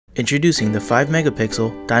Introducing the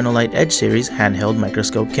 5-megapixel Dino-Lite Edge Series handheld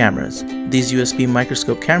microscope cameras. These USB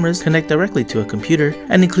microscope cameras connect directly to a computer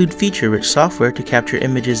and include feature-rich software to capture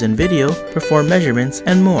images and video, perform measurements,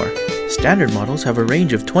 and more. Standard models have a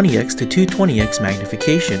range of 20x to 220x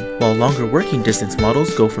magnification, while longer working distance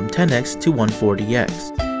models go from 10x to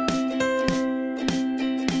 140x.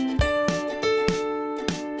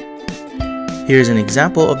 Here is an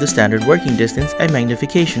example of the standard working distance and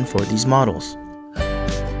magnification for these models.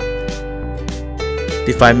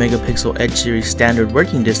 The 5-megapixel Edge Series standard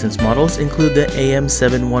working distance models include the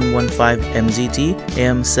AM7115MZT,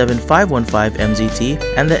 AM7515MZT,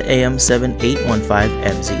 and the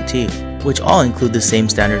AM7815MZT, which all include the same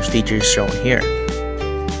standard features shown here.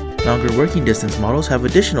 Longer working distance models have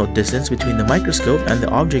additional distance between the microscope and the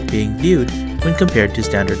object being viewed when compared to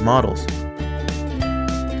standard models.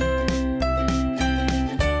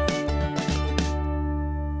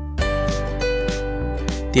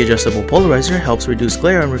 The adjustable polarizer helps reduce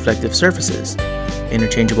glare on reflective surfaces.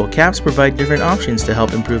 Interchangeable caps provide different options to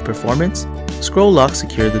help improve performance. Scroll locks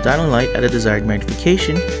secure the Dino-Lite at a desired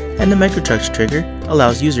magnification, and the MicroTouch Trigger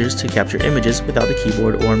allows users to capture images without a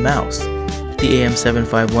keyboard or mouse. The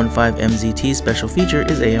AM7515MZT special feature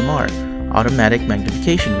is AMR, Automatic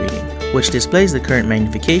Magnification Reading, which displays the current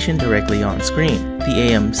magnification directly on screen.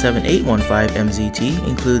 The AM7815MZT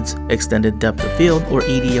includes Extended Depth of Field, or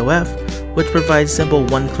EDOF, which provides simple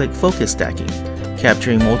one-click focus stacking,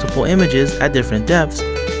 capturing multiple images at different depths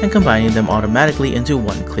and combining them automatically into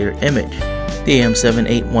one clear image. The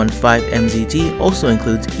AM7815MZT also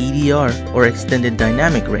includes EDR, or Extended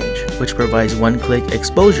Dynamic Range, which provides one-click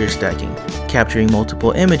exposure stacking, capturing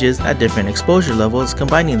multiple images at different exposure levels,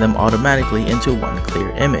 combining them automatically into one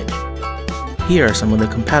clear image. Here are some of the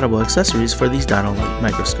compatible accessories for these Dino-Lite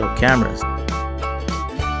microscope cameras.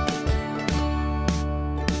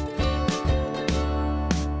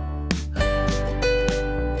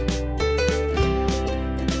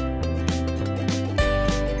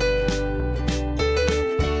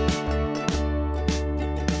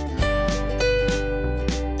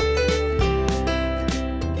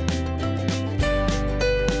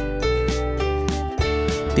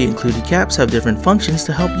 The included caps have different functions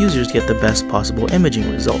to help users get the best possible imaging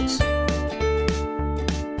results.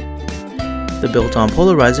 The built-on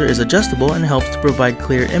polarizer is adjustable and helps to provide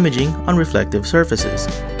clear imaging on reflective surfaces.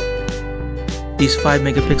 These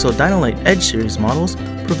 5-megapixel Dino-Lite Edge Series models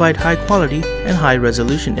provide high-quality and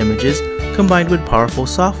high-resolution images combined with powerful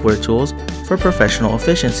software tools for professional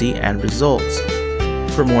efficiency and results.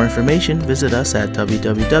 For more information, visit us at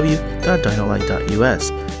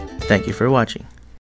www.dinolite.us. Thank you for watching.